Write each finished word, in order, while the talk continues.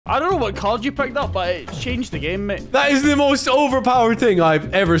I don't know what card you picked up, but it changed the game, mate. That is the most overpowered thing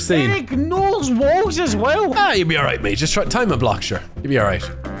I've ever seen. It ignores walls as well. Ah, you'll be alright, mate. Just try time a block, sure. You'll be alright.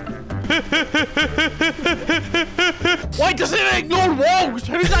 Why does it ignore walls?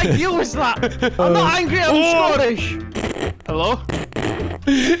 Whose idea was that? I'm not angry, I'm Scottish. Hello?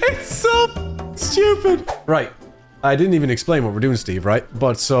 It's so stupid. Right. I didn't even explain what we're doing, Steve, right?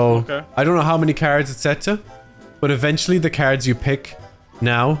 But so, okay. I don't know how many cards it's set to, but eventually the cards you pick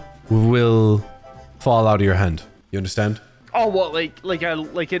now will fall out of your hand. You understand? Oh, what, like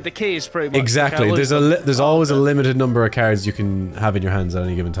it decays pretty much? Exactly. Like there's always a limited number of cards you can have in your hands at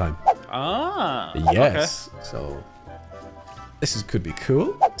any given time. Ah. Yes. Okay. So this could be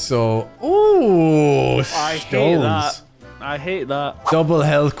cool. So, ooh, I hate that. I hate that. Double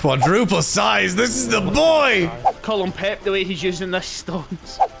health, quadruple size. This is the boy. Call him Pep the way he's using this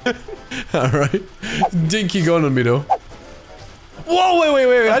stones. All right. Dinky gun on me though. Whoa,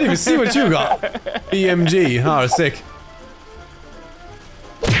 wait. I didn't even see what you got. BMG. Oh, sick.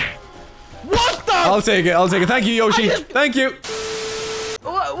 What the? I'll take it. Thank you, Yoshi. Thank you.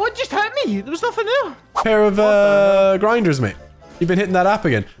 What just hit me? There was nothing there. Pair of grinders, mate. You've been hitting that app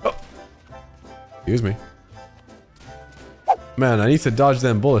again. Oh. Excuse me. Man, I need to dodge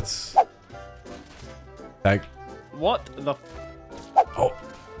them bullets. Tag. What the? Oh.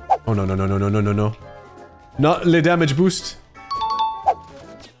 Oh, no. Not le damage boost.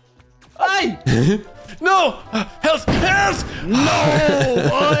 Hey! No! Health! No!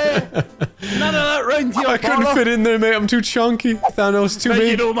 None of that round here. I couldn't fit in there, mate. I'm too chunky. Thanos, too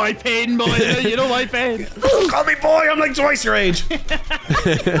big. You know my pain, boy. You know my pain. Call me boy. I'm like twice your age. Bro,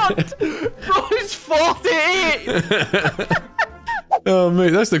 it's 48. Oh,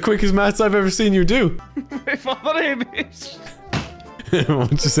 mate, that's the quickest maths I've ever seen you do. My father Hamish.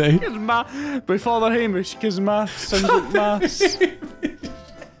 What'd you say? My father Hamish, because maths sounds like maths.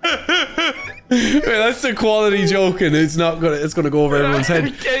 Wait, that's the quality joke, and it's gonna go over everyone's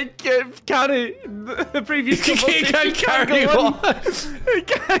head. Can't carry the previous Can't carry what?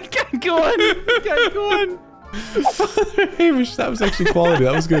 Can't go on. Father Hamish, that was actually quality.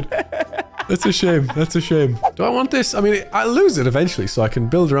 That was good. That's a shame. Do I want this? I mean, I'll lose it eventually, so I can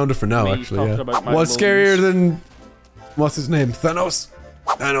build around it for now, actually, yeah. What's scarier than... What's his name? Thanos?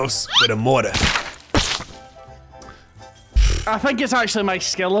 Thanos with a mortar. I think it's actually my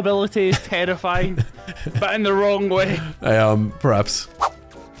skill ability is terrifying, but in the wrong way. Perhaps.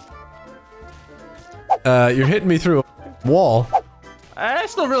 You're hitting me through a wall.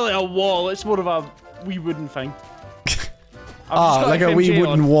 It's not really a wall, it's more of a wee wooden thing. Like a wee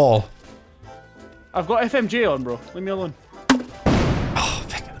wooden wall. I've got FMJ on, bro. Leave me alone. Oh,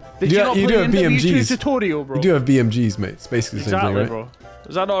 Did you not play do have the BMGs. tutorial, bro? You do have BMGs, mate. It's basically the same thing, right? Bro.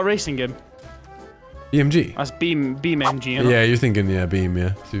 Is that not a racing game? BMG? That's Beam MG, you know? Yeah, you're thinking, yeah, Beam,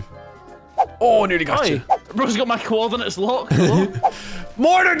 yeah. Oh, nearly got you. Bro's got my coordinates locked.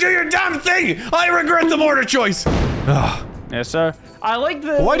 Mortar, do your damn thing! I regret the mortar choice! Yes, sir. I like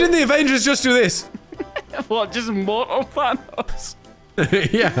the... Why didn't the Avengers just do this? What, just mortal Thanos?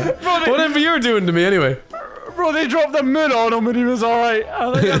 Yeah. Bro, whatever you're doing to me, anyway. Bro, they dropped the moon on him and he was alright.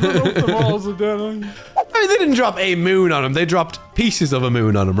 I think I don't know if the models are doing. I mean, they didn't drop a moon on him. They dropped pieces of a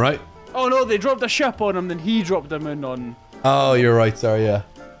moon on him, right? Oh no, they dropped a ship on him, then he dropped the moon on. Oh, you're right. Sorry, yeah.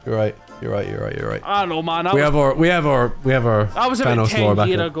 You're right. I don't know, man. We have our That was about Thanos lore 10 back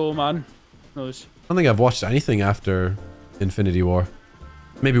years up. ago, man. I don't think I've watched anything after Infinity War.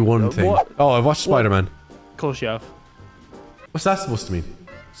 Maybe one thing. What? Oh, I've watched Spider-Man. Of course you have. What's that supposed to mean?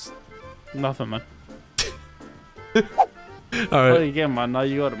 Nothing, man. Alright. Play the game, man. Now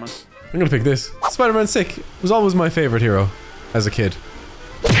you got it, man. I'm gonna pick this. Spider-Man sick. Was always my favorite hero as a kid.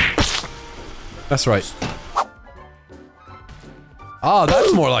 That's right. Ah,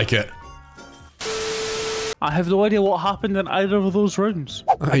 that's more like it. I have no idea what happened in either of those rounds.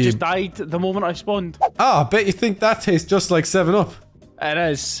 I just died the moment I spawned. Ah, I bet you think that tastes just like 7-Up. It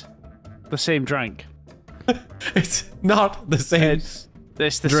is the same drink. It's not the same.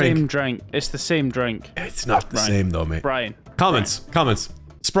 It's the same drink. It's the same drink. It's not the same though, mate. Brian. Comments.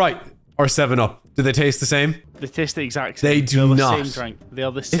 Sprite or 7-Up. Do they taste the same? They taste the exact same. They do not. They're the same drink. They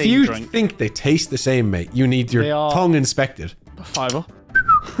are the same drink. If you think they taste the same, mate, you need your tongue inspected. Fiver.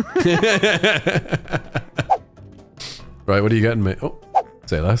 Right, what are you getting, mate? Oh,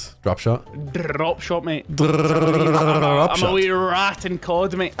 say less. Drop shot. Drop shot, mate. I'm a wee rat and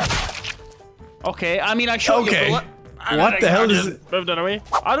cod, mate. Okay, I mean, I shot you a bullet. What the hell is it? Moved it away.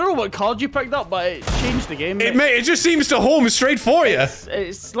 I don't know what card you picked up, but it changed the game, mate. It just seems to home straight for you.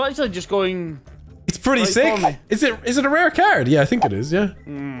 It's literally just going... It's pretty sick. Is it a rare card? Yeah, I think it is, yeah.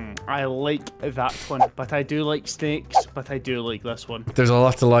 I like that one, but I do like snakes, but I do like this one. There's a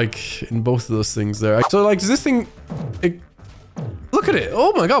lot to like in both of those things there. So like, does this thing... Look at it.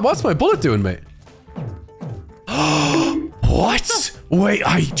 Oh my god, what's my bullet doing, mate? What? Wait,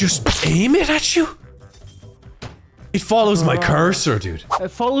 I just aim it at you? It follows my cursor, dude. It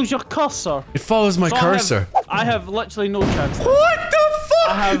follows your cursor. It follows my cursor. I have literally no chance. What the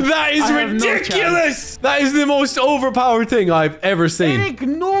fuck? That is ridiculous! No, that is the most overpowered thing I've ever seen. It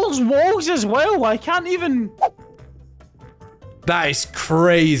ignores walls as well. I can't even... That is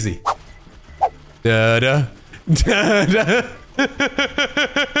crazy. Da-da. Da-da.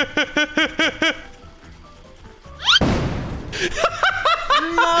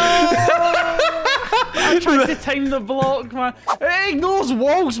 I tried to time the block, man. It ignores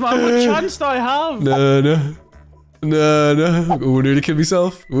walls, man. What chance do I have? No. Ooh, nearly killed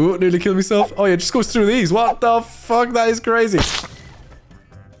myself. Ooh, nearly killed myself. Oh yeah, just goes through these. What the fuck? That is crazy.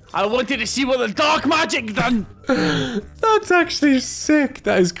 I wanted to see what the dark magic done. That's actually sick.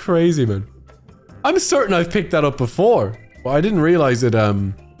 That is crazy, man. I'm certain I've picked that up before, but I didn't realize it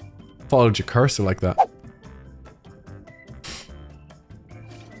followed your cursor like that.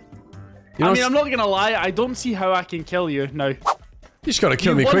 You know, I mean, I'm not gonna lie, I don't see how I can kill you now. You just gotta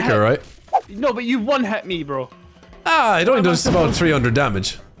kill me quicker, right? No, but you one-hit me, bro. Ah, it only does about 300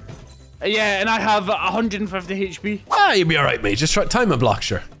 damage. Yeah, and I have 150 HP. Ah, you'll be alright, mate. Just try time a block,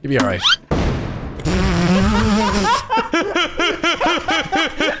 sure. You'll be alright.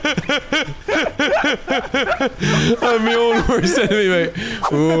 I'm my own worst enemy, mate.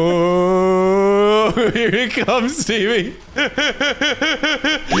 Oh, here it comes, Stevie. What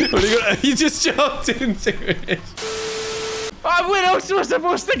are you gonna... You just jumped into it. Where else was I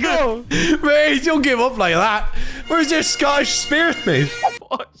supposed to go? Mate, don't give up like that. Where's your Scottish spirit, mate?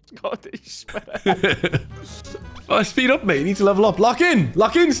 What Scottish spirit? Oh, speed up, mate. You need to level up. Lock in,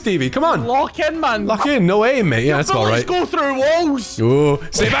 Stevie. Come on. Lock in, man. Lock in. No aim, mate. Yeah, that's all right. Go through walls. Oh,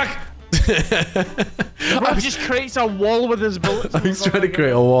 stay back. Bro just creates a wall with his bullets. I'm trying to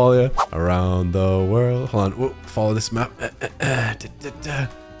create a wall, yeah. Around the world. Hold on. Whoa, follow this map.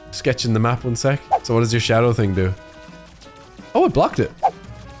 Sketching the map 1 sec. So what does your shadow thing do? Oh, it blocked it.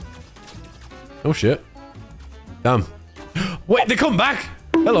 Oh shit. Damn. Wait, they come back.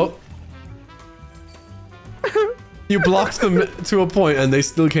 Hello. You blocked them to a point and they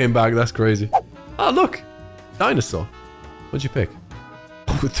still came back. That's crazy. Oh, look. Dinosaur. What'd you pick?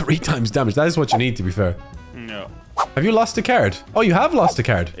 Oh, 3 times damage. That is what you need, to be fair. No. Have you lost a card? Oh, you have lost a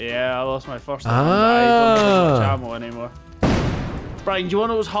card. Yeah, I lost my first one. I don't have much ammo anymore. Brian, do you want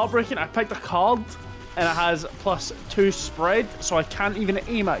to know what's heartbreaking? I picked a card and it has +2 spread, so I can't even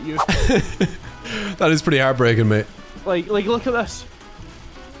aim at you. That is pretty heartbreaking, mate. Like, look at this.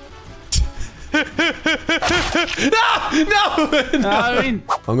 No! I mean,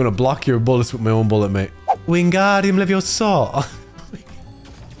 I'm gonna block your bullets with my own bullet, mate. Wingardium Leviosa.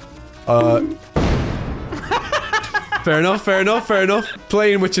 Fair enough.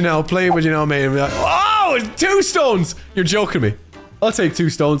 Playing with you now, mate. And be like, oh, 2 stones! You're joking me. I'll take 2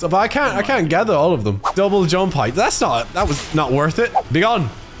 stones, but I can't gather all of them. Double jump height. That was not worth it. Be gone.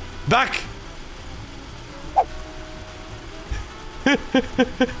 Back.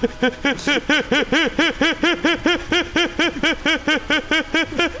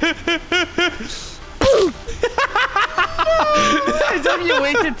 You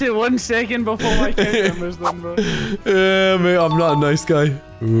waited till 1 second before my character was done, bro. Yeah, mate, I'm not a nice guy.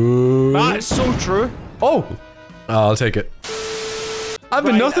 Ooh. That's so true. Oh, I'll take it. I've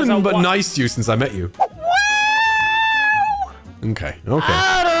been nothing but nice to you since I met you. Okay.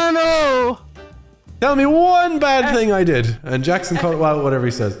 I don't know. Tell me one bad thing I did, and Jackson called well, whatever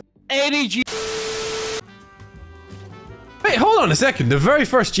he says. NEG. Wait, hold on a second. The very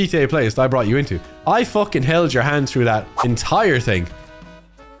first GTA playlist I brought you into, I fucking held your hand through that entire thing.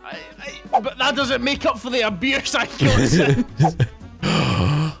 But that doesn't make up for the abuse I got since.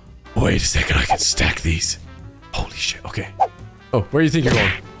 Wait a second, I can stack these. Holy shit, okay. Oh, where do you think you're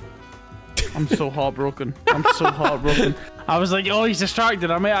going? I'm so heartbroken. I was like, oh, he's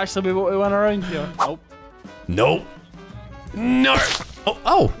distracted. I might actually be able to run around here. Nope. No.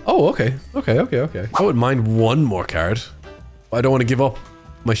 Oh, okay. I wouldn't mind 1 more card. I don't want to give up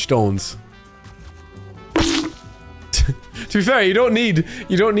my stones. To be fair, you don't need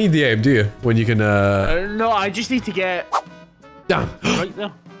the aim, do you? When you can no, I just need to get damn right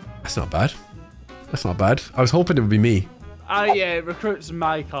there. That's not bad. I was hoping it would be me. It recruits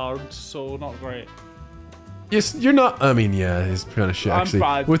my cards, so not great. Yes, you're not. I mean, yeah, it's kind of shit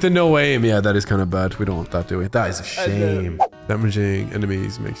actually. With the no aim, yeah, that is kind of bad. We don't want that, do we? That is a shame. Damaging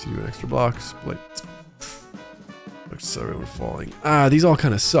enemies makes you do an extra block split. Sorry, we're falling. Ah, these all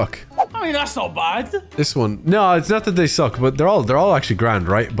kind of suck. I mean, that's not bad. This one, no, it's not that they suck, but they're all actually grand,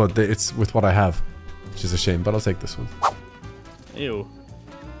 right? But it's with what I have, which is a shame. But I'll take this one. Ew.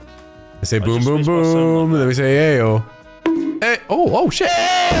 I say boom, boom, boom. Then we say ayo. Hey, oh shit! Ew.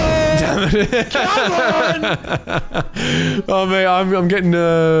 Damn it! Come on! Oh mate, I'm getting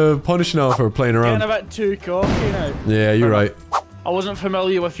punished now for playing around. Getting a bit too cocky now. Yeah, you're right. I wasn't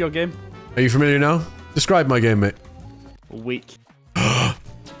familiar with your game. Are you familiar now? Describe my game, mate. Weak.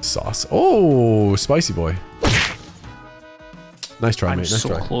 Sauce. Oh, spicy boy. Nice try, mate. Nice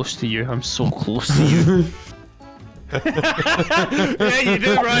try. I'm so close to you. I'm so close to you. Yeah, you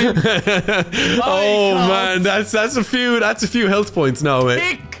did right. Oh man, that's a few health points now,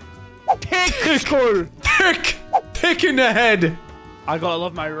 mate. Tick in the head. I gotta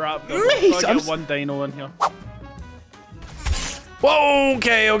love my rap. Mate, I get one dino in here. Whoa,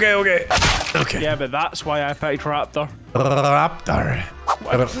 okay. Yeah, but that's why I picked Raptor. Raptor.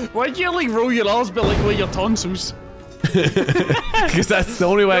 Why'd you like roll your R's but like with your tonsils? Because that's the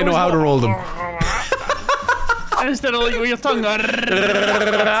only way I know how to roll them. Instead of like with your tongue.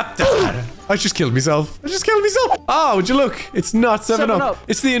 I just killed myself. Ah, would you look? It's not 7-Up.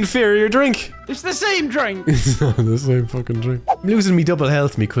 It's the inferior drink. It's the same drink. It's not the same fucking drink. I'm losing me double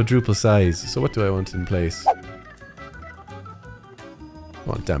health, me quadruple size. So what do I want in place? I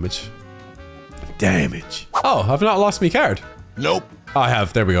want damage. Damage. Oh, I've not lost me card. Nope. Oh, I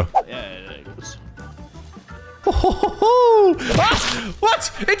have. There we go. Yeah, it goes. Ah,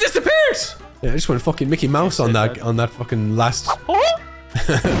 what? It disappears. Yeah, I just went fucking Mickey Mouse on that fucking last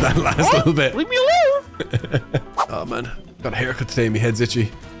that last little bit. Leave me alone. Oh man, got a haircut today. My head's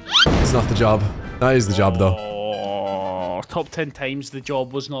itchy. It's not the job. That is the job though. Oh, top 10 times the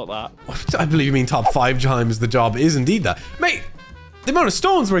job was not that. I believe you mean top 5 times the job is indeed that, mate. The amount of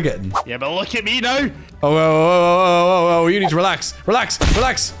stones we're getting. Yeah, but look at me now. Oh, you need to relax. Relax.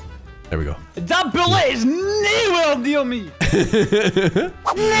 There we go. That bullet is nowhere near me. Nowhere.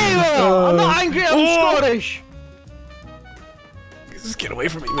 I'm not angry. I'm Scottish. Just get away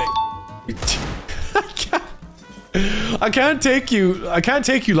from me, mate. I can't take you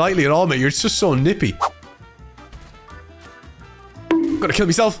lightly at all, mate. You're just so nippy. I'm gonna kill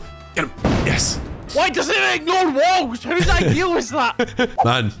myself. Get him. Yes. Why does it ignore walls? Whose idea was that?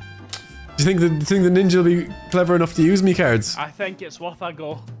 Man, do you think the ninja will be clever enough to use me cards? I think it's worth a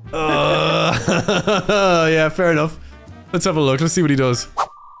go. Yeah, fair enough. Let's have a look. Let's see what he does.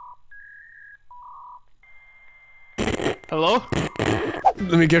 Hello?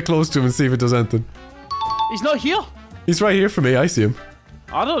 Let me get close to him and see if it does anything. He's not here. He's right here for me. I see him.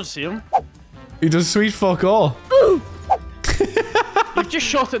 I don't see him. He does sweet fuck all. You've just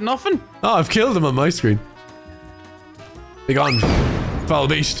shot at nothing. Oh, I've killed him on my screen. Be gone, foul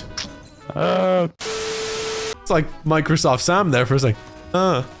beast. It's like Microsoft Sam there for a sec.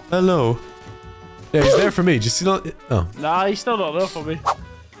 Hello. Yeah, he's there for me. Just see not. Oh. Nah, he's still not there for me.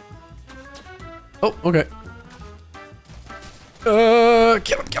 Oh, okay.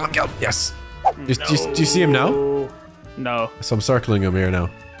 Kill him. Yes. Do you see him now? No. So I'm circling him here now.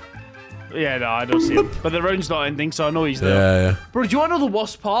 Yeah, no, I don't see him. But the round's not ending, so I know he's there. Yeah. Bro, do you want to know the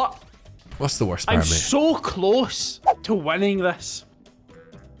worst part? What's the worst part, I'm mate? so close to winning this.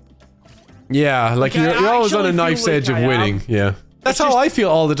 Yeah, like you're always on a knife's edge of winning. Yeah. That's how I feel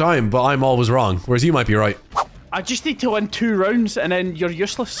all the time, but I'm always wrong. Whereas you might be right. I just need to win 2 rounds and then you're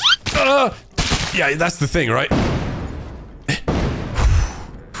useless. Yeah, that's the thing, right?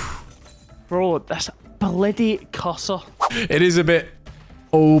 Bro, this bloody cursor. It is a bit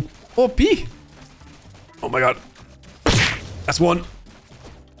OP. Oh my god. That's 1.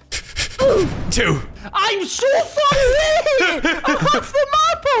 2. I'm so far away! I'm half the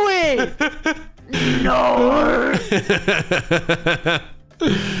map away! No!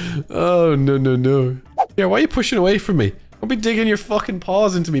 Oh, no. Yeah, why are you pushing away from me? Don't be digging your fucking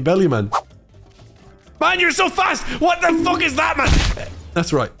paws into me belly, man. Man, you're so fast! What the fuck is that, man?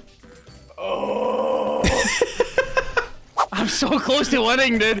 That's right. Oh. I'm so close to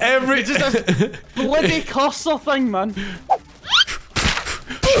winning, dude. It's just a bloody cursor thing, man.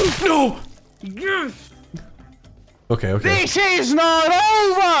 No! Yes. Okay. This is not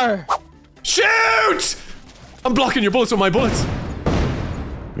over! Shoot! I'm blocking your bullets with my bullets.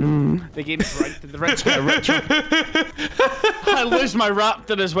 The game's rigged. The rich get richer. I lose my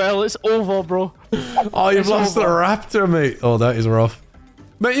raptor as well. It's over, bro. Oh, you've lost the raptor, mate. Oh, that is rough.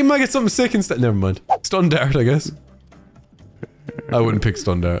 Mate, you might get something sick instead. Never mind. Stun dart, I guess. I wouldn't pick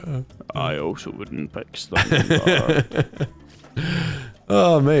stun dart. I also wouldn't pick stun dart.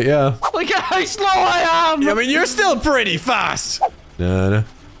 Oh, mate, yeah. Look at how slow I am! Yeah, I mean, you're still pretty fast. No.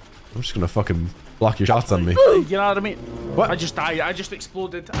 I'm just gonna fucking block your shots on me. You know what I mean? What? I just died. I just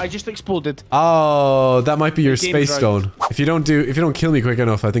exploded. I just exploded. Oh, that might be your space stone. If you don't kill me quick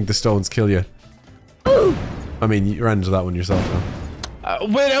enough, I think the stones kill you. I mean, you ran into that one yourself now.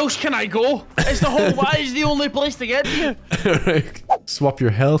 Where else can I go? It's the whole. Why is the only place to get to you? Right. Swap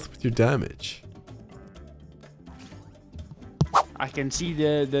your health with your damage. I can see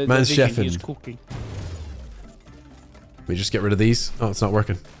the man's chefing. He's cooking. We just get rid of these. Oh, it's not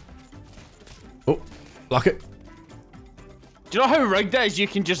working. Oh, block it. Do you know how rigged it is? You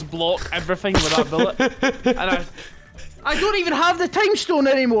can just block everything with that bullet. And I don't even have the time stone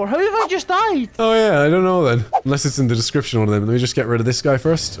anymore. How have I just died? Oh yeah, I don't know then. Unless it's in the description of one of them. Let me just get rid of this guy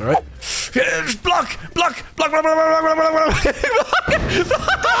first. All right. Just block.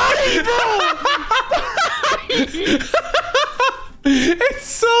 It's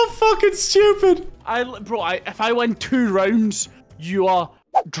so fucking stupid. If I win 2 rounds, you are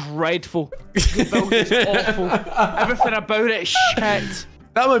dreadful. The build is awful. Everything about it is shit.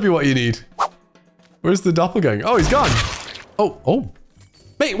 That might be what you need. Where's the doppelganger? Oh, he's gone. Oh.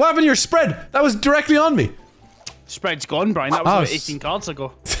 Mate, what happened to your spread? That was directly on me. Spread's gone, Brian. That was about 18 cards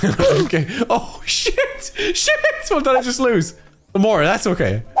ago. Okay. Oh, shit. What did I just lose? The more, that's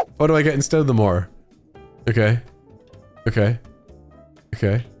okay. What do I get instead of the more? Okay.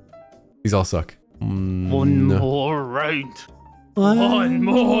 These all suck. One more round. One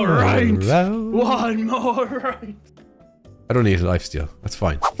more round. I don't need a lifesteal. That's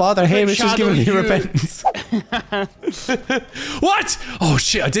fine. Father Hamish is giving me repentance. What? Oh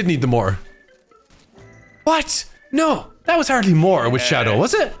shit, I did need the more. What? No, that was hardly more with Shadow,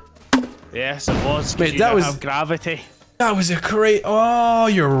 was it? Yes, it was. Mate, that was... have gravity. That was a great... Oh,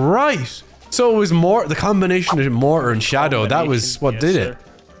 you're right. So it was more... The combination of Mortar and Shadow, that was what did it.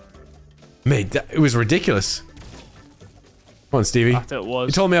 Mate, it was ridiculous. Come on, Stevie. That it was.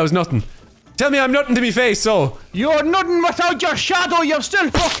 You told me I was nothing. Tell me I'm nothing to be faced, so... You're nothing without your shadow, you've still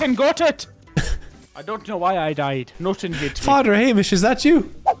fucking got it! I don't know why I died. Nothing hit me. Father Hamish, is that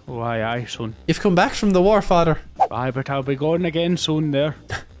you? Why, aye, son. You've come back from the war, Father. Aye, but I'll be going again soon there.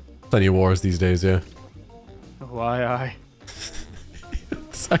 Plenty of wars these days, yeah. Why, aye.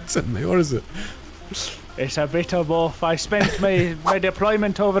 This accent, mate, what is it? It's a bit of both. I spent my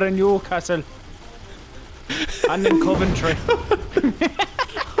deployment over in Newcastle. And in Coventry. What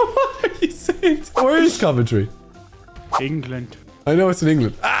are you saying? Where is Coventry? England. I know it's in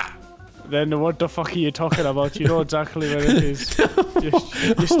England. Ah! Then what the fuck are you talking about? You know exactly where it is.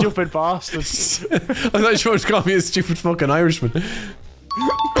 You stupid bastards. I thought you were to call me a stupid fucking Irishman.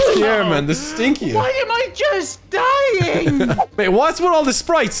 Here, man, the stinky. Why am I just dying? Mate, what's with all the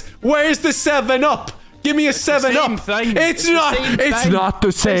sprites? Where's the 7-Up? Give me a 7-Up. It's not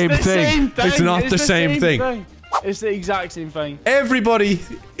the same thing. It's not the same thing. It's the exact same thing. Everybody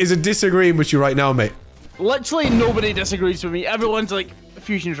is disagreeing with you right now, mate. Literally nobody disagrees with me. Everyone's like,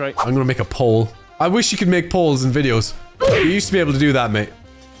 Fusion's right. I'm gonna make a poll. I wish you could make polls in videos. You used to be able to do that, mate.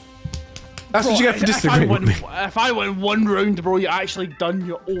 That's what you get for disagreeing with me. If I win 1 round, bro, you're actually done.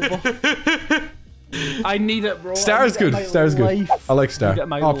 You're over. I need it, bro. Star's good. Star's good. I like Star.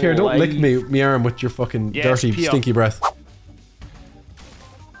 Oh, Pierre, don't lick me arm with your fucking dirty, stinky breath.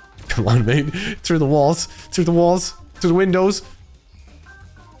 Come on, mate. Through the walls. Through the walls. Through the windows.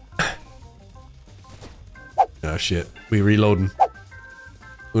 Oh, shit. We reloading.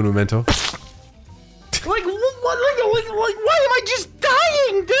 Un momento. Like, why am I just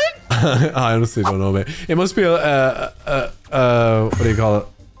dying, dude? I honestly don't know, mate. It must be what do you call it?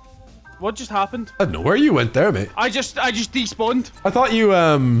 What just happened? I don't know where you went there, mate. I just despawned. I thought you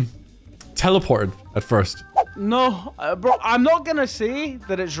teleported at first. No, bro. I'm not gonna say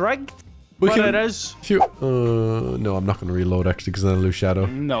that it's rigged, but it is. If you, no, I'm not gonna reload actually because then I'll lose Shadow.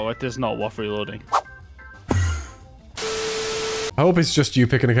 No, it is not worth reloading. I hope it's just you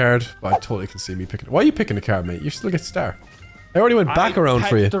picking a card. But I totally can see me picking. Why are you picking a card, mate? You still get Star. I already went back around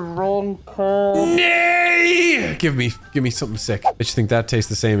for you. The wrong call. Nay! Give me something sick. I just think that tastes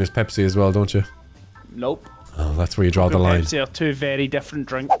the same as Pepsi as well, don't you? Nope. Oh, that's where you draw the line. Pepsi are 2 very different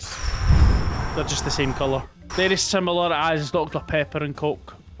drinks. They're just the same colour. Very similar as Dr. Pepper and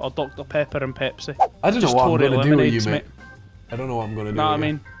Coke, or Dr. Pepper and Pepsi. I don't know what I'm gonna do with you, mate. I don't know what I'm gonna do. Know what I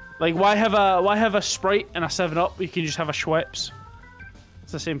mean? Like, why have a Sprite and a 7-Up? You can just have a Schweppes.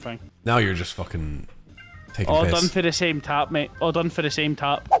 It's the same thing. Now you're just fucking taking All piss. done for the same tap, mate. All done for the same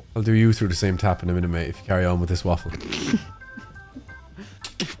tap. I'll do you through the same tap in a minute, mate, if you carry on with this waffle.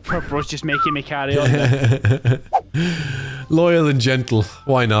 Bro's just making me carry on. Loyal and gentle.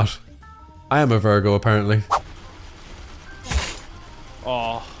 Why not? I am a Virgo, apparently.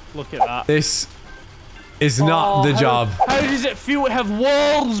 Oh, look at that. This is not the job. How does it feel to have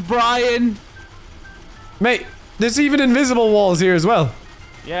walls, Brian? Mate, there's even invisible walls here as well.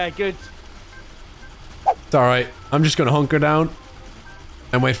 Yeah, good. It's alright. I'm just gonna hunker down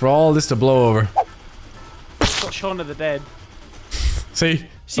and wait for all this to blow over. Got Shaun of the Dead. See?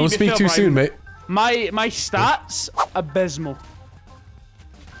 Don't speak too soon, mate. My stats, abysmal.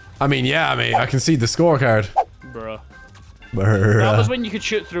 I mean, yeah, mate. I can see the scorecard. Bruh. Bruh. That was when you could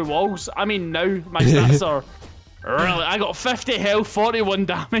shoot through walls. I mean, now my stats are... Really? I got 50 health, 41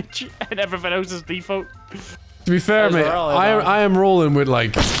 damage, and everything else is default. To be fair, mate, I am rolling with,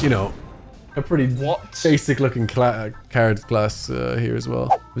 like, you know, a pretty basic looking card class here as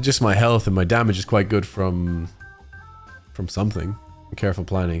well. But just my health and my damage is quite good from something. Careful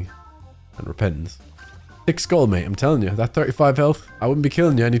planning and repentance. Thick skull, mate, I'm telling you. That 35 health, I wouldn't be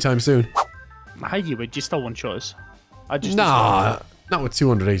killing you anytime soon. How you would? You still one shot us. Nah, not with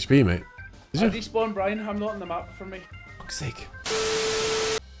 200 HP, mate. I despawned Brian, I'm not on the map for me. Fuck's sake.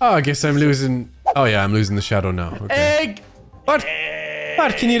 Oh, I guess I'm losing... Oh yeah, I'm losing the shadow now. Okay. Egg! What? Egg!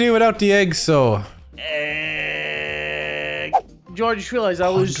 What can you do without the eggs, so? Egg! George, you just realised I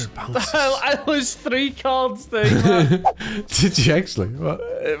lose 3 cards there. Did you actually? What?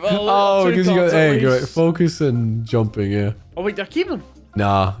 Well, oh, because you got egg, right? Focus and jumping, yeah. Oh wait, do I keep them?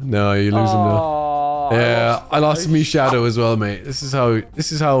 Nah, no, you're losing now. Yeah, I lost me shadow as well, mate. This is how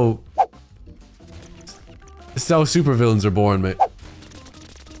supervillains are born, mate.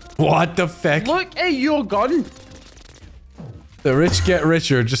 What the feck? Look at your gun. The rich get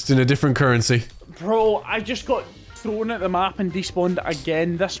richer, just in a different currency. Bro, I just got thrown at the map and despawned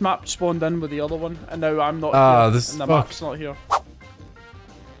again. This map spawned in with the other one, and now I'm not here, this and the map's not here.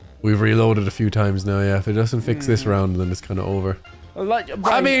 We've reloaded a few times now, yeah. If it doesn't fix this round, then it's kind of over.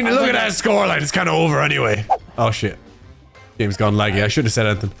 I mean, look at that scoreline. It's kind of over anyway. Oh, shit. Game's gone laggy. I should have said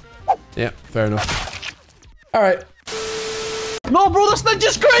anything. Yeah, fair enough. All right. No, bro, this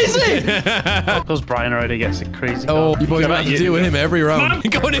ninja's crazy! Because Brian already gets it crazy. Oh, you boys have to deal with him every round.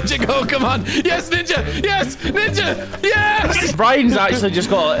 Go, Ninja, go, come on. Yes, Ninja! Yes, Ninja! Yes! Brian's actually just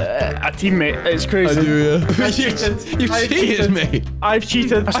got a teammate. It's crazy. I do, yeah. You cheated, mate. I've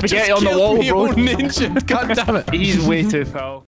cheated. Spaghetti on the wall, bro. Ninja. God damn it. He's way too powerful.